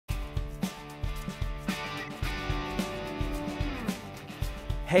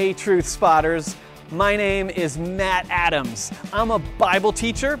Hey Truth Spotters, my name is Matt Adams. I'm a Bible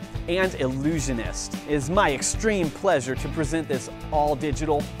teacher and illusionist. It is my extreme pleasure to present this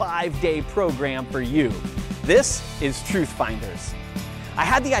all-digital 5-day program for you. This is Truth Finders. I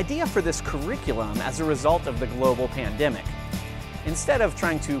had the idea for this curriculum as a result of the global pandemic. Instead of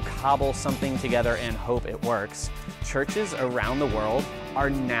trying to cobble something together and hope it works, churches around the world are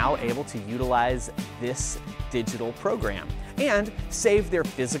now able to utilize this digital program and save their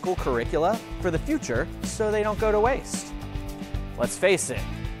physical curricula for the future so they don't go to waste. Let's face it,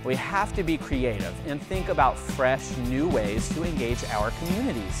 we have to be creative and think about fresh, new ways to engage our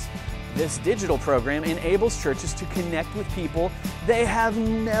communities. This digital program enables churches to connect with people they have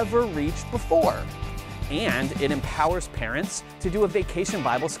never reached before. And it empowers parents to do a vacation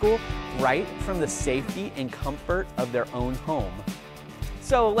Bible school right from the safety and comfort of their own home.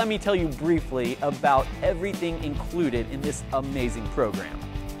 So let me tell you briefly about everything included in this amazing program.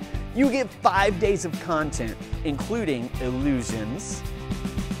 You get 5 days of content, including illusions,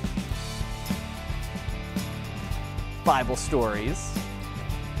 Bible stories,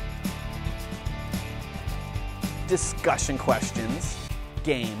 discussion questions,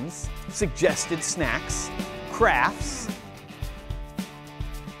 games, suggested snacks, crafts,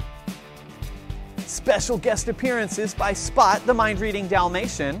 special guest appearances by Spot, the mind-reading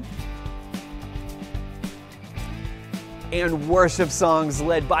Dalmatian, and worship songs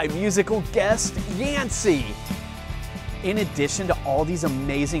led by musical guest Yancey. In addition to all these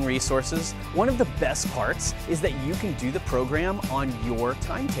amazing resources, one of the best parts is that you can do the program on your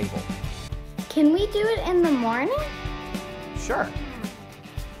timetable. Can we do it in the morning? Sure.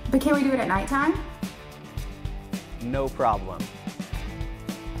 But can we do it at nighttime? No problem.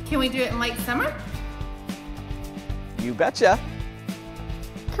 Can we do it in late summer? You betcha.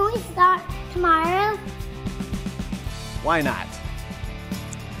 Can we start tomorrow? Why not?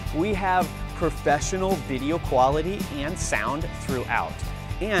 We have professional video quality and sound throughout,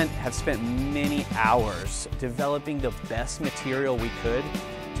 and have spent many hours developing the best material we could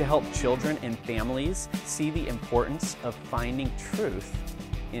to help children and families see the importance of finding truth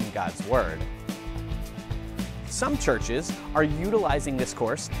in God's Word. Some churches are utilizing this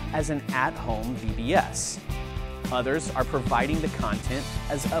course as an at-home VBS. Others are providing the content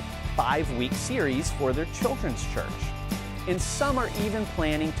as a 5-week series for their children's church. And some are even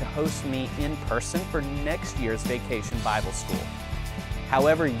planning to host me in person for next year's Vacation Bible School.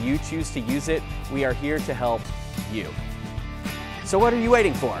 However you choose to use it, we are here to help you. So what are you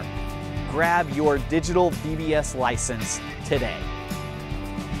waiting for? Grab your digital VBS license today.